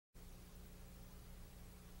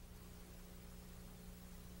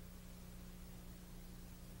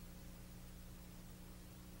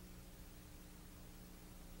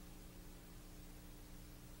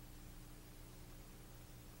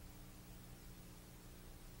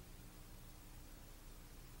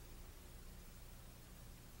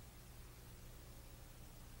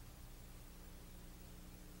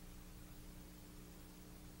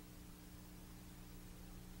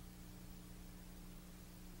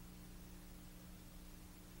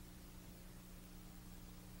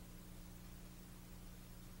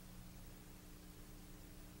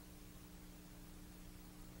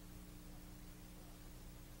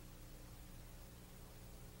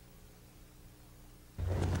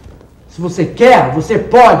Se você quer, você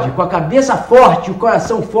pode. Com a cabeça forte e o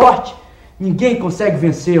coração forte, ninguém consegue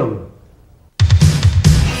vencê-lo.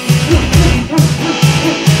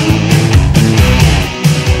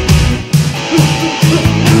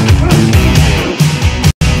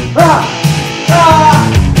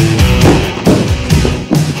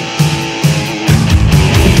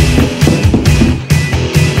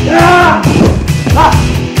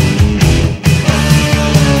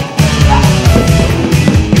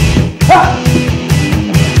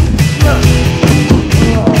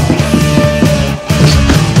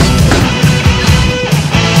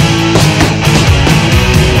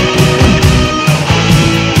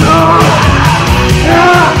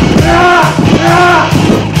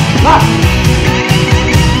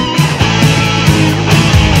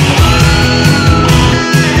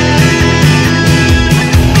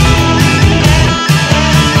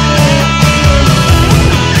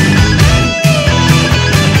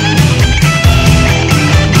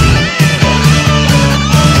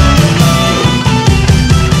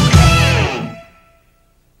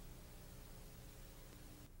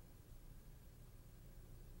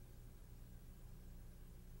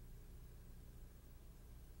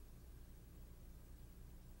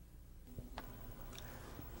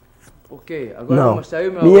 Now,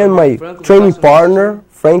 me and my training partner,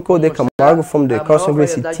 Franco de Camargo from the Cross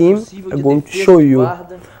Gracie team, are going to show you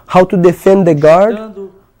how to defend the guard,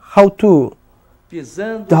 how to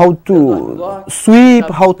sweep,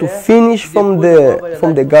 how to finish from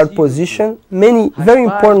the guard position, many very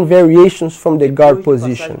important variations from the guard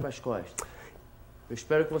position.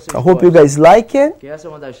 I hope you guys like it,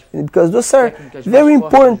 because those are very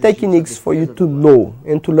important techniques for you to know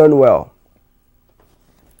and to learn well.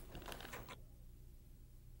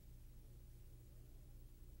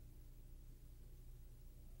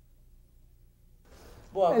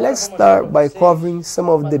 Let's start by covering some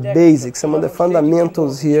of the basics, some of the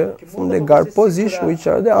fundamentals here from the guard position, which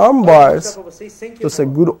are the arm bars. Those are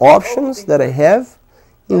good options that I have.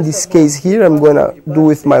 In this case here, I'm going to do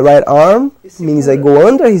with my right arm. Means I go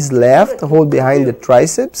under his left, hold behind the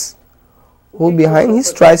triceps, hold behind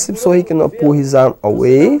his triceps so he cannot pull his arm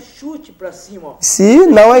away. See,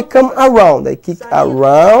 now I come around, I kick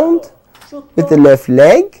around with the left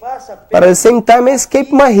leg, but at the same time I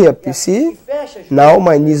escape my hip, you see? Now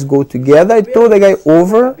my knees go together, I throw the guy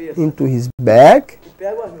over into his back.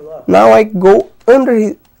 Now I go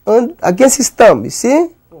against his thumb, you see?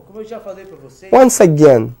 Once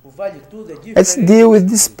again, let's deal with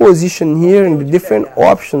this position here and the different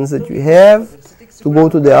options that you have to go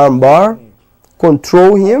to the arm bar.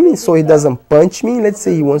 Control him so he doesn't punch me. Let's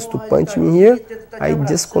say he wants to punch me here. I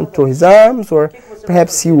just control his arms, or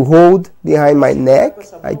perhaps he will hold behind my neck.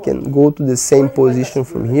 I can go to the same position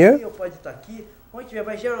from here.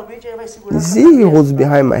 You see, he holds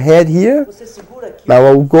behind my head here. Now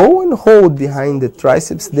I will go and hold behind the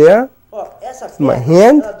triceps there with my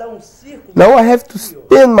hand. Now I have to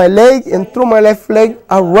spin my leg and throw my left leg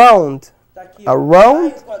around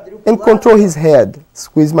and control his head.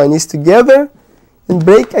 Squeeze my knees together and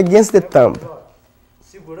break against the thumb.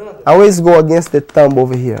 I always go against the thumb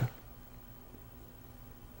over here.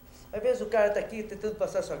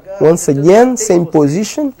 Once again, same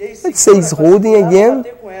position. Let's say he's holding again,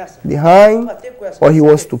 behind, or he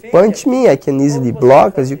wants to punch me. I can easily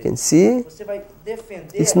block, as you can see.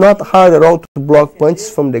 It's not hard at all to block punches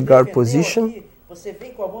from the guard position.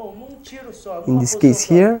 In this case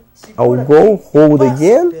here, I will go, hold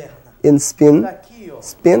again, and spin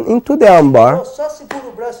into the arm bar.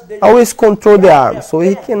 Always control the arm, so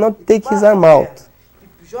he cannot take his arm out.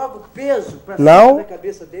 Now,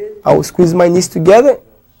 I will squeeze my knees together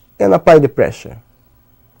and apply the pressure.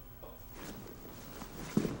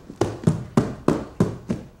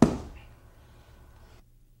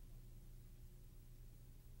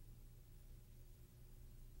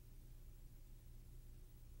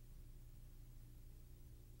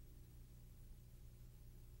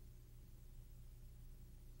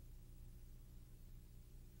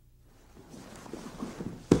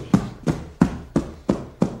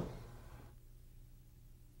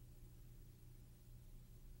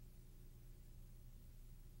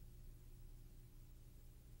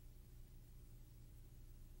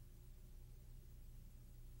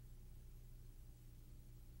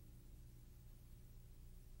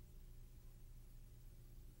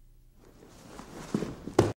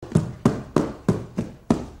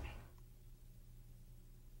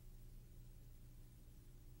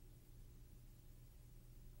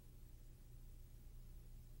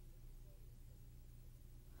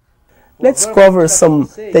 Let's cover some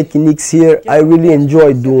techniques here I really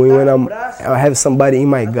enjoy doing when I have somebody in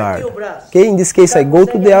my guard. Okay, in this case I go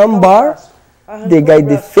to the arm bar, the guy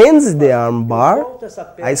defends the arm bar,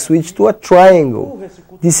 I switch to a triangle.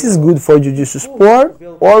 This is good for jiu-jitsu sport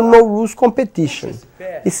or no rules competition.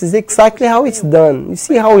 This is exactly how it's done. You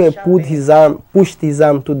see how he pushed his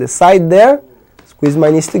arm to the side there? Squeeze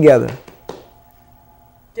my knees together.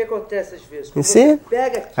 You see?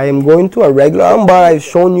 I am going to a regular arm bar I've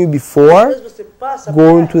shown you before.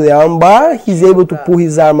 Going to the arm bar, he's able to pull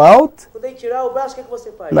his arm out.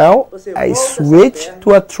 Now I switch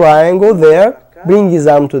to a triangle there, bring his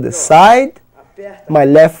arm to the side, my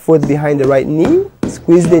left foot behind the right knee,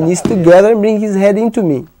 squeeze the knees together and bring his head into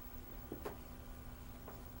me.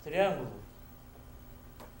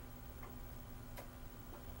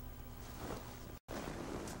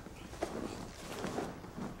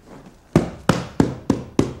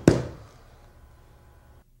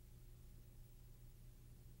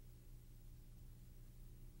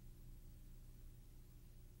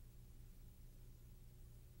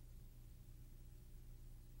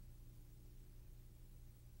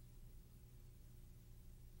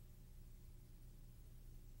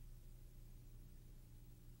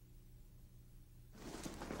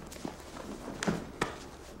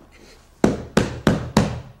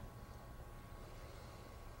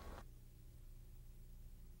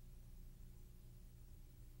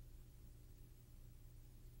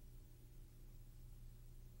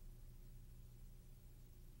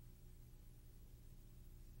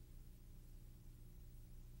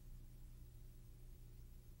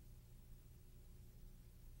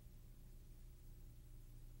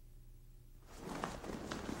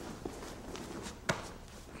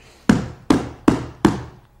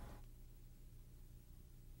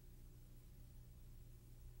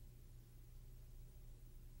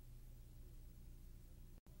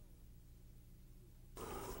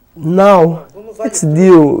 Now, let's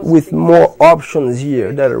deal with more options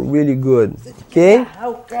here that are really good, okay?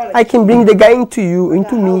 I can bring the guy into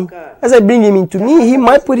me. As I bring him into me, he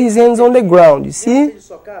might put his hands on the ground, you see?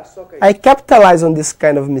 I capitalize on this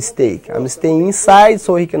kind of mistake. I'm staying inside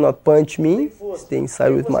so he cannot punch me. Stay inside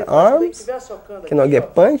with my arms, cannot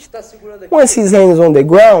get punched. Once his hand is on the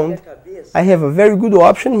ground, I have a very good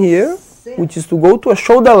option here, which is to go to a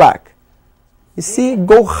shoulder lock. You see,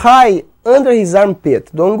 go high under his armpit.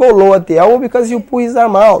 Don't go low at the elbow because you pull his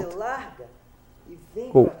arm out.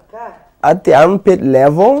 Go at the armpit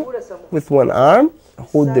level with one arm.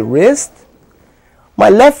 Hold the wrist. My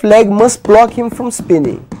left leg must block him from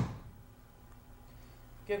spinning.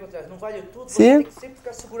 See?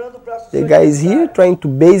 The guy is here trying to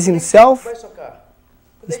base himself.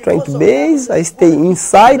 He's trying to base. I stay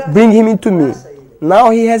inside, bring him into me.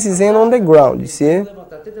 Now he has his hand on the ground, you see?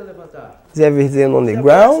 He's having his hand on the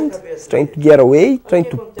ground, he's trying to get away, trying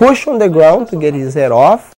to push on the ground to get his head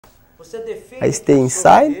off. I stay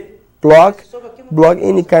inside, block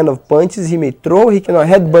any kind of punches he may throw. He cannot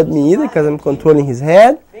headbutt me either because I'm controlling his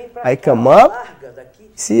head. I come up,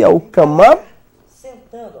 see, I will come up,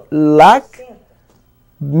 lock,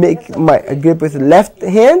 make my grip with the left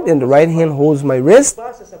hand and the right hand holds my wrist,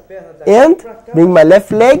 and bring my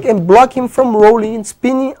left leg and block him from rolling and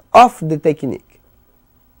spinning off the technique.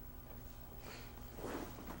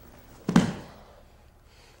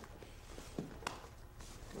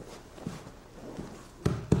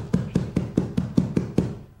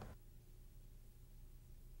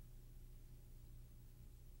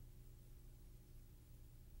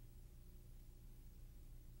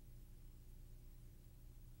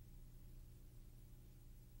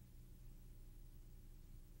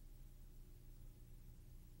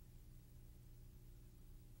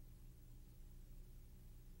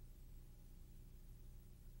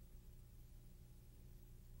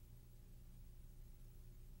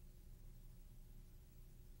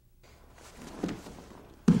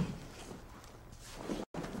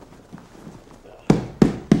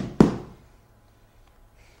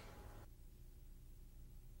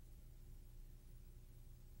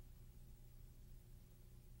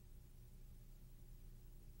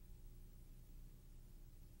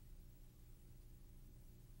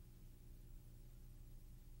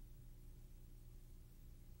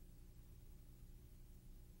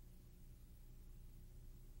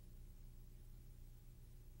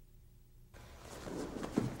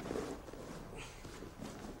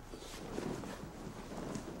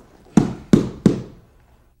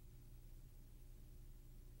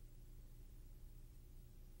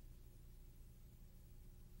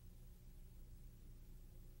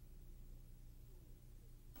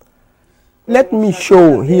 Let me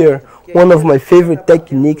show here one of my favorite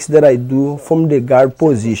techniques that I do from the guard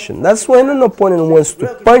position. That's when an opponent wants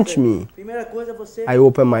to punch me. I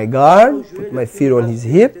open my guard, put my feet on his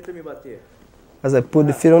hip. As I put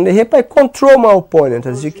the feet on the hip, I control my opponent,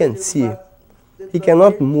 as you can see. He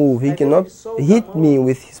cannot move, he cannot hit me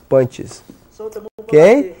with his punches.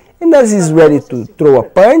 Okay? And as he's ready to throw a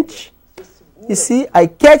punch, you see, I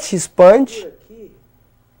catch his punch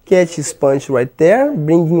right there,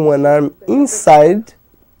 bringing one arm inside,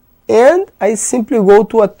 and I simply go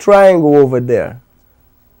to a triangle over there.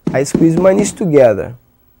 I squeeze my knees together.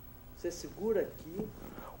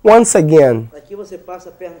 Once again,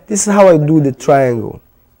 this is how I do the triangle.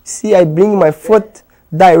 See, I bring my foot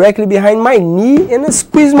directly behind my knee and I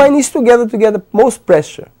squeeze my knees together to get the most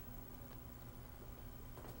pressure.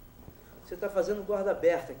 Você está fazendo guarda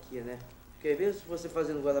aberta aqui, né? Porque às vezes você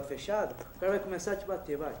fazendo guarda fechado, o cara vai começar a te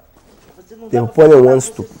bater, vai. The opponent wants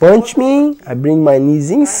to punch me, I bring my knees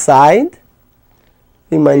inside.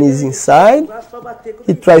 Bring my knees inside.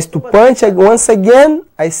 He tries to punch. Once again,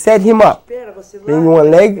 I set him up. Bring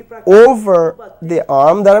one leg over the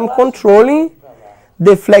arm that I'm controlling.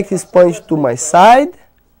 Deflect his punch to my side.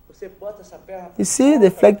 You see,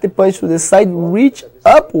 deflect the punch to the side. Reach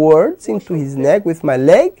upwards into his neck with my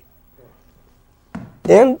leg.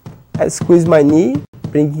 And I squeeze my knee,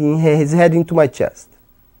 bringing his head into my chest.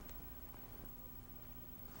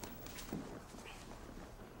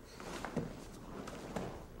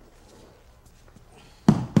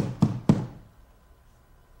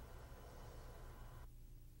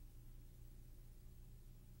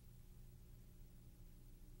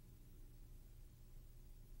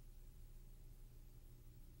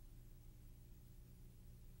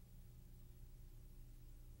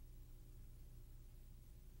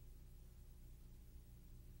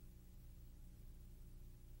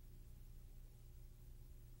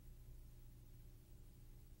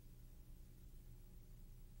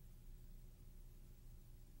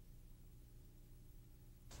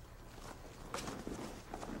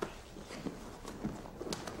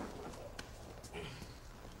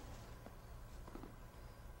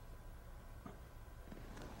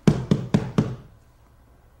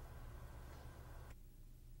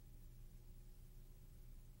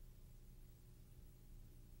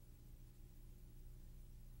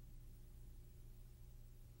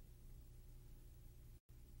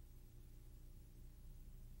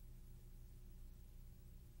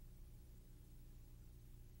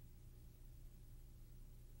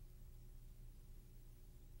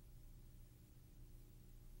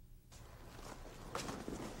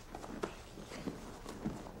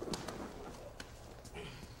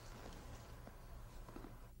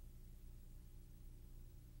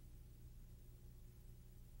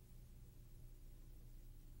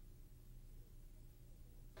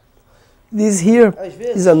 This here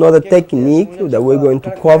is another technique that we're going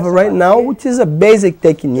to cover right now, which is a basic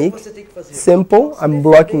technique. Simple. I'm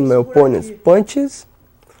blocking my opponent's punches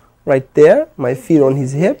right there, my feet on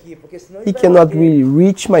his hip. He cannot really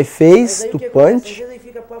reach my face to punch.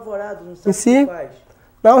 You see?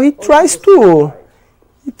 Now he tries to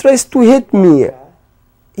hit me.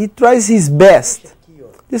 He tries his best.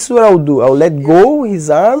 This is what I'll do. I'll let go his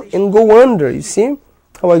arm and go under. You see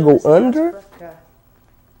how I go under?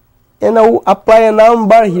 And I will apply an arm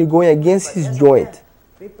bar here going against his joint.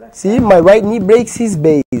 See, my right knee breaks his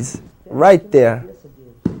base. Right there.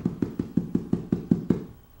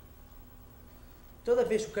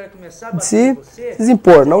 See, this is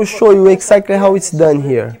important. I will show you exactly how it's done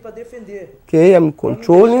here. Okay, I'm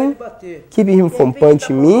controlling, keeping him from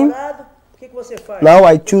punching me. Now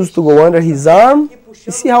I choose to go under his arm.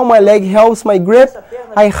 You see how my leg helps my grip?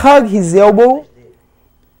 I hug his elbow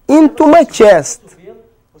into my chest.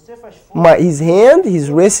 His hand, his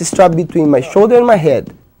wrist is strapped between my shoulder and my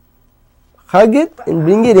head. Hug it and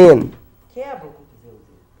bring it in.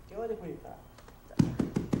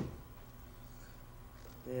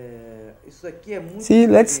 See,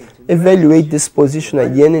 let's evaluate this position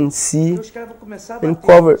again and see and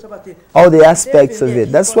cover all the aspects of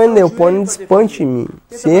it. That's when the opponent's punching me.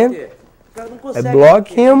 See? I block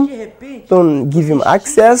him, don't give him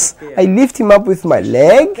access. I lift him up with my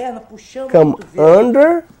leg, come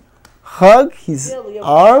under, hug his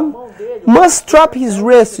arm, must trap his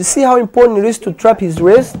wrist. You see how important it is to trap his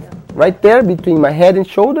wrist? Right there between my head and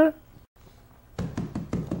shoulder.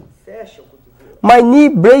 My knee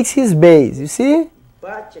breaks his base, you see?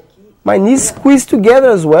 My knees squeeze together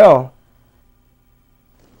as well.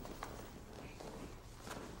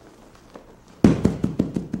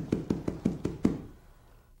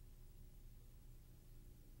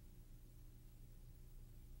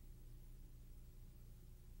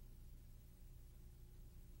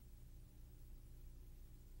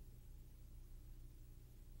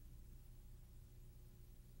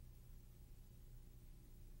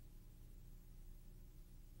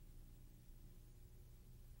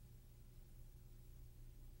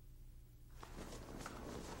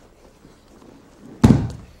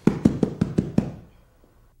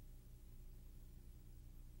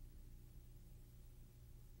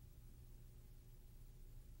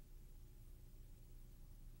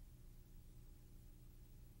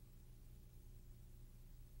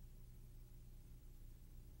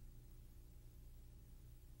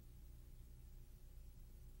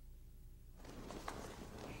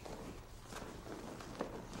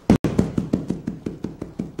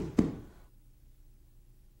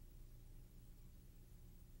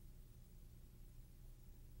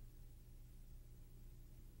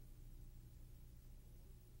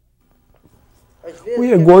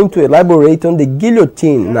 We are going to elaborate on the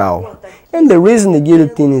guillotine now. And the reason the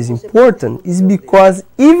guillotine is important is because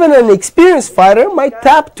even an experienced fighter might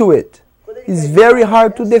tap to it. It's very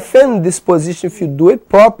hard to defend this position if you do it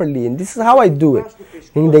properly. And this is how I do it.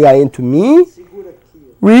 Bring the guy into me,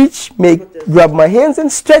 reach, grab my hands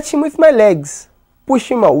and stretch him with my legs. Push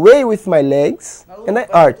him away with my legs and I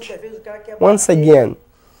arch. Once again,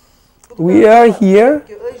 we are here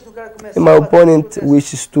and my opponent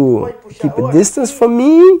wishes to keep a distance from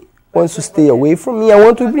me, wants to stay away from me. I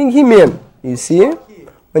want to bring him in. You see?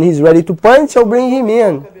 When he's ready to punch, I'll bring him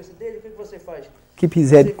in. Keep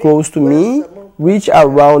his head close to me, reach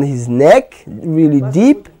around his neck really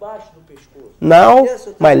deep. Now,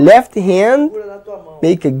 my left hand,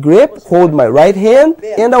 make a grip, hold my right hand,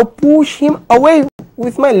 and I'll push him away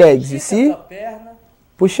with my legs, you see?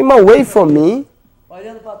 Push him away from me,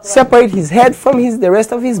 separate his head from the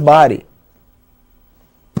rest of his body.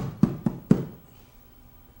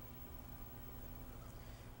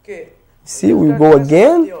 See, we go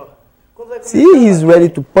again. See, he's ready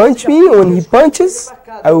to punch me. When he punches,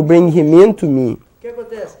 I will bring him into me.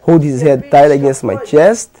 Hold his head tight against my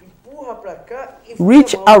chest.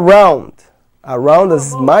 Reach around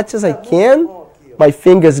as much as I can. My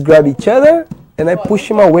fingers grab each other and I push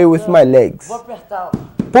him away with my legs.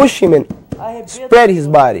 Push him and spread his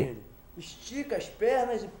body.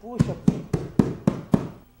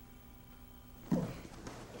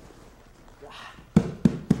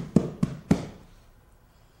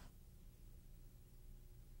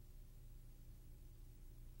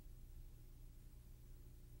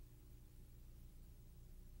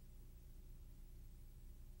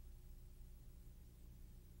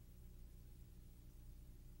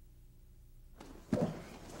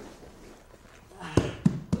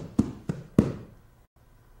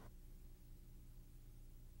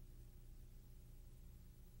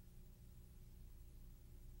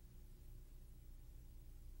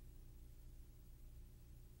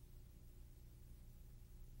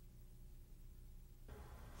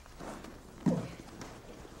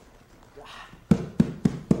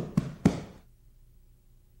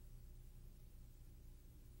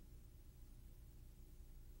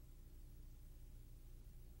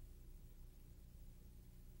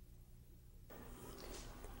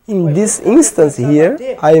 In this instance here,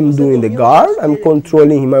 I am doing the guard, I'm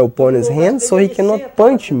controlling my opponent's hands so he cannot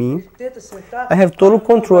punch me. I have total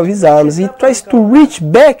control of his arms. He tries to reach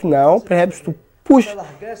back now, perhaps to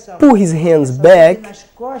pull his hands back.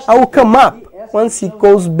 I will come up. Once he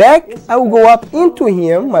goes back, I will go up into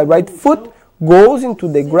him. My right foot goes into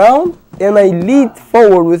the ground and I lead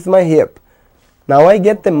forward with my hip. Now I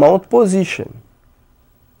get the mount position.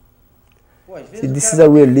 See, this is a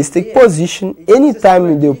realistic position.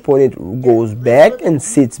 Anytime the opponent goes back and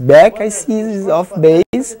sits back, I see he's off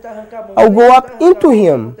base. I'll go up into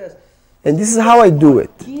him. And this is how I do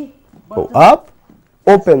it. Go up,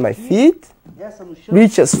 open my feet,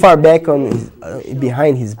 reach as far back on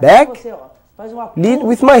behind his back, lead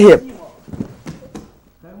with my hip.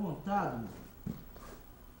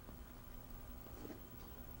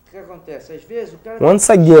 Once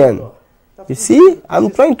again, you see, I'm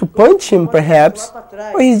trying to punch him perhaps,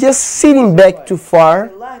 but he's just sitting back too far.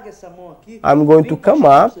 I'm going to come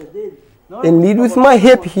up and lead with my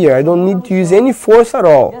hip here. I don't need to use any force at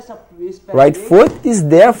all. Right foot is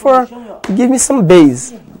there to give me some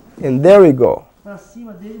base. And there we go.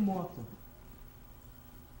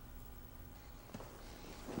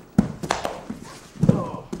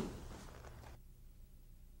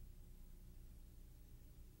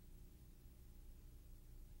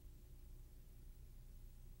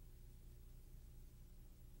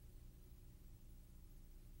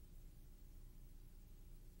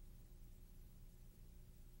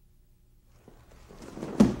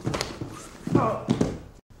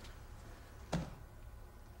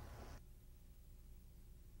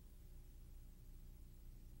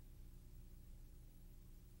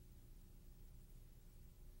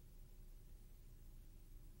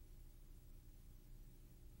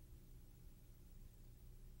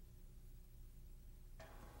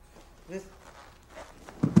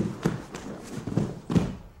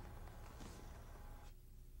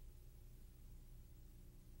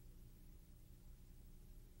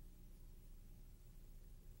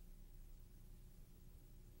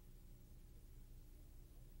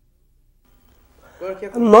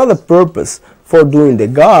 Another purpose for doing the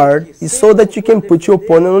guard is so that you can put your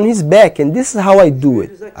opponent on his back, and this is how I do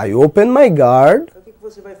it. I open my guard.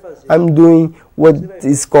 I'm doing what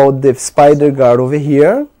is called the spider guard over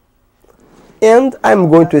here, and I'm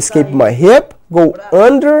going to escape my hip, go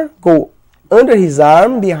under his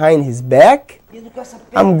arm, behind his back.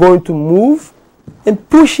 I'm going to move and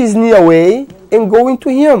push his knee away and go into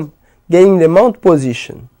him, getting the mount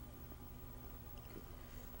position.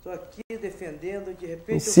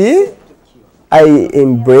 You see? I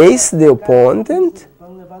embrace the opponent,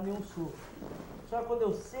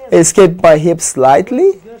 escape my hip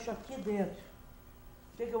slightly.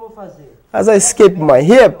 As I escape my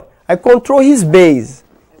hip, I control his base.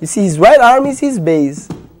 You see, his right arm is his base,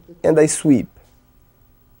 and I sweep.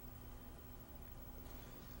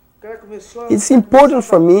 It's important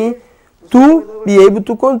for me to be able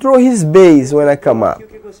to control his base when I come up.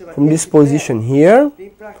 From this position here,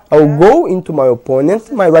 I'll go into my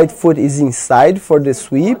opponent. My right foot is inside for the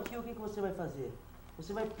sweep.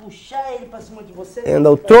 And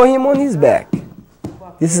I'll throw him on his back.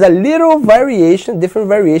 This is a little variation, different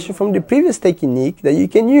variation from the previous technique that you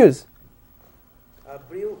can use.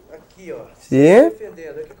 See?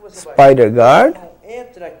 Spider guard.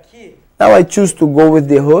 Now I choose to go with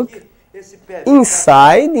the hook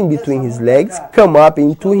inside, in between his legs, come up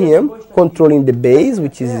into him, controlling the base,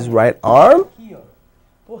 which is his right arm.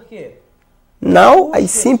 Now I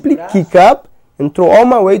simply kick up and throw all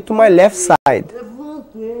my weight to my left side,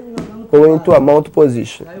 going into a mount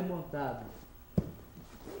position.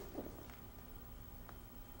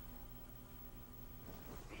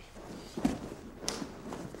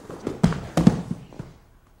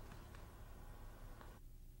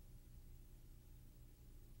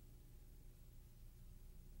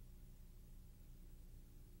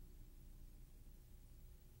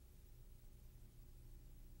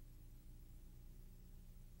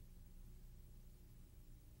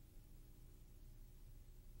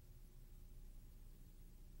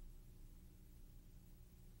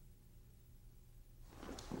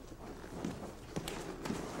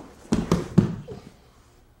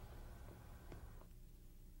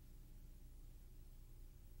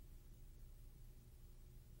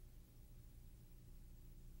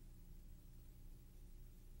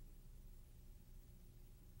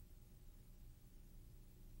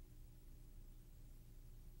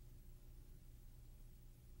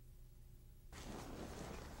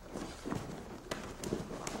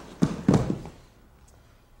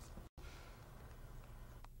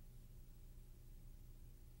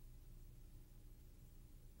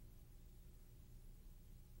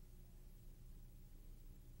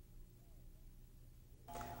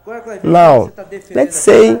 Now, let's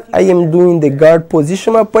say I am doing the guard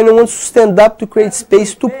position. My opponent wants to stand up to create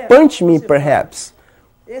space to punch me, perhaps.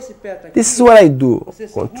 This is what I do.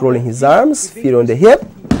 Controlling his arms, feet on the hip,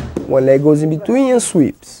 one leg goes in between and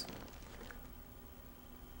sweeps.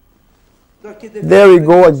 There we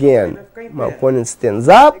go again. My opponent stands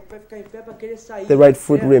up. The right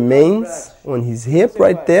foot remains on his hip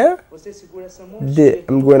right there.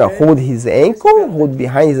 I'm going to hold his ankle, hold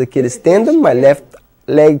behind his Achilles tendon. My left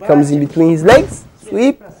leg comes in between his legs,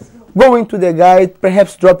 sweep, go into the guard,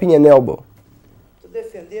 perhaps dropping an elbow.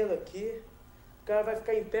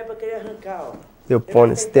 The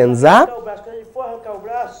opponent stands up.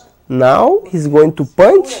 Now he's going to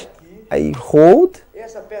punch. I hold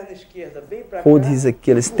his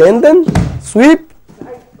Achilles tendon, sweep,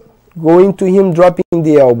 go into him, dropping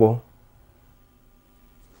the elbow.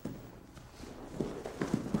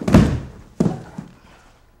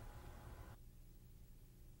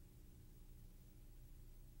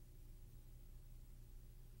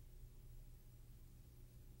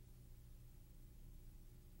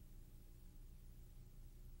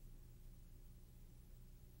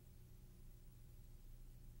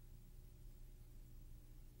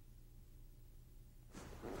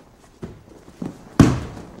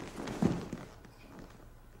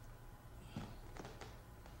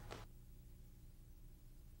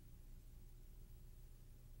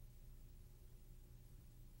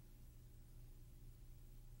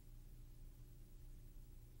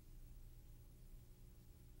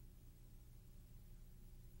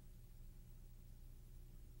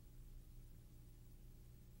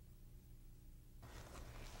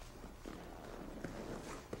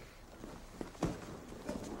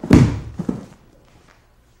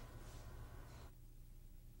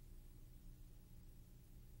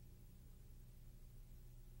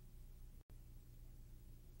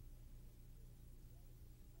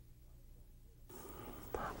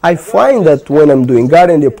 I find that when I'm doing guard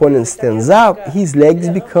and the opponent stands up, his legs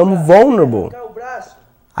become vulnerable.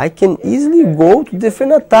 I can easily go to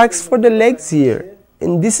different attacks for the legs here.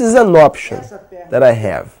 And this is an option that I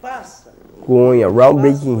have. Going around,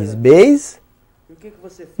 breaking his base.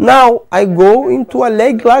 Now I go into a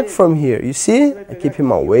leg lock from here. You see? I keep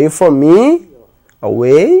him away from me.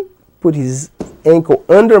 Away. Put his ankle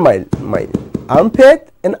under my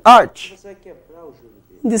armpit and arch.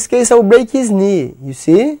 In this case, I will break his knee. You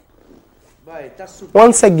see?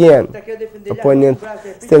 Once again, opponent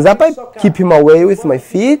stands up, I keep him away with my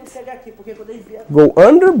feet, go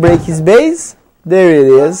under, break his base, there it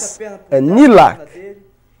is, a knee lock.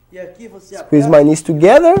 Squeeze my knees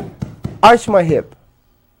together, arch my hip.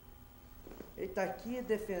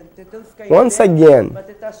 Once again,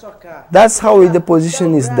 that's how the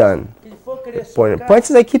position is done. Opponent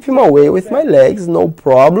punches, I keep him away with my legs, no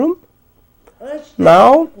problem.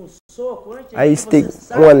 Now, I stick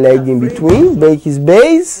one leg in between, break his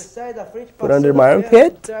base, put under my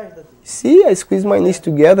armpit. See, I squeeze my knees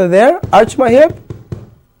together there, arch my hip.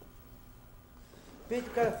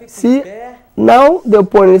 See, now the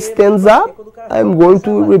opponent stands up. I'm going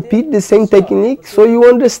to repeat the same technique so you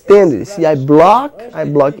understand it. See, I block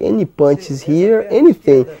any punches here,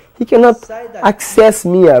 anything. He cannot access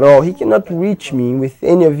me at all. He cannot reach me with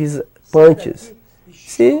any of his punches.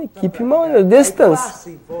 See, keep him on a distance.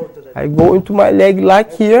 I go into my leg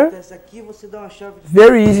lock here.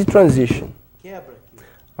 Very easy transition.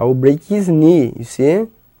 I will break his knee, you see?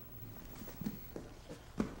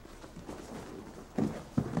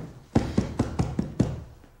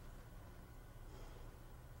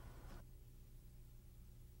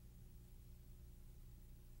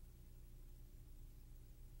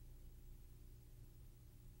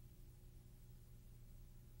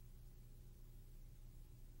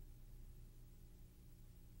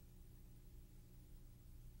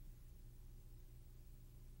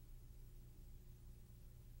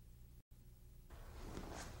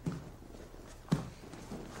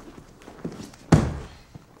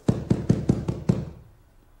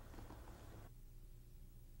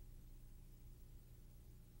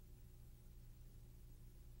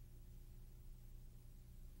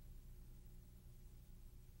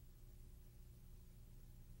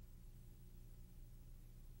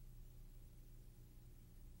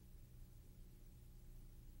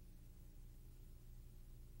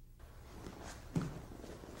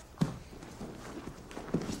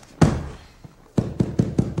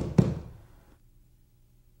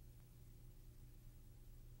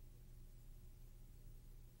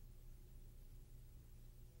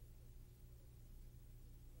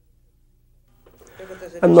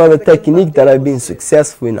 Another technique that I've been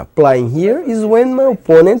successful in applying here is when my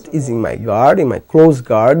opponent is in my guard, in my close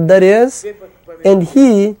guard that is, and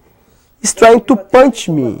he is trying to punch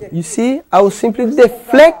me. You see, I will simply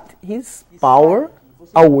deflect his power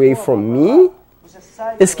away from me,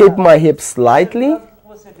 escape my hip slightly,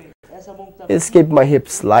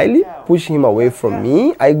 push him away from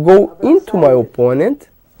me. I go into my opponent,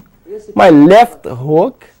 my left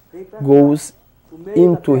hook goes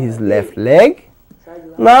into his left leg.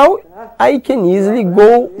 Now I can easily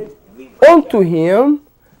go onto him,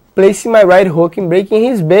 placing my right hook and breaking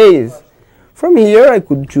his base. From here I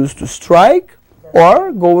could choose to strike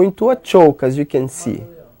or go into a choke, as you can see.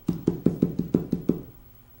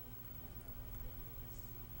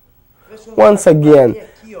 Once again,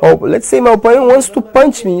 let's say my opponent wants to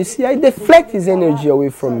punch me. You see, I deflect his energy away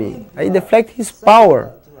from me. I deflect his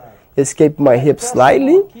power. Escape my hip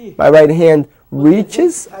slightly. My right hand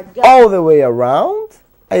reaches all the way around.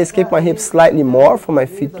 I escape my hip slightly more for my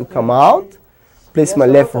feet to come out. Place my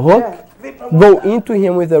left hook. Go into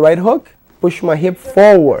him with the right hook. Push my hip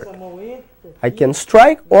forward. I can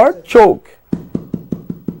strike or choke.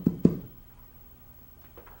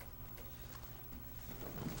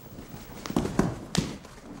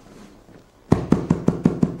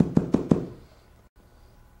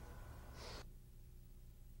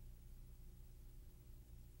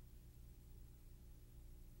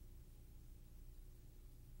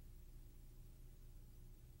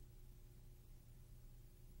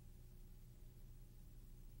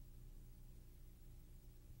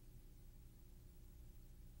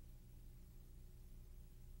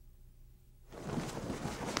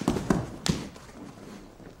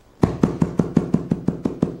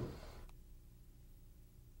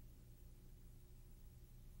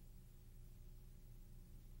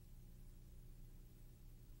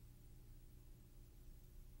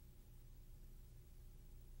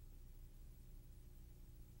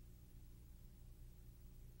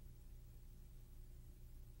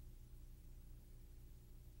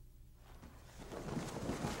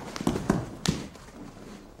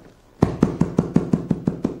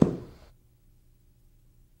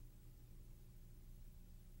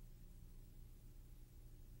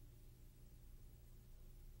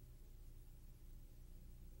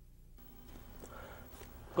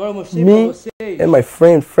 Me and my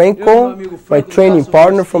friend Franco, my training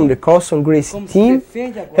partner from the Carlson Gracie team,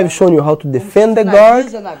 have shown you how to defend the guard,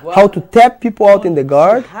 how to tap people out in the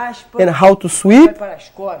guard, and how to sweep,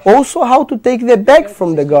 also how to take the back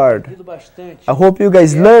from the guard. I hope you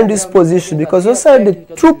guys learn this position, because those are the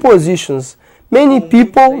true positions. Many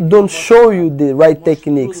people don't show you the right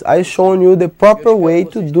techniques. I've shown you the proper way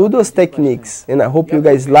to do those techniques, and I hope you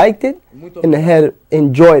guys liked it and had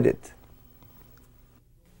enjoyed it.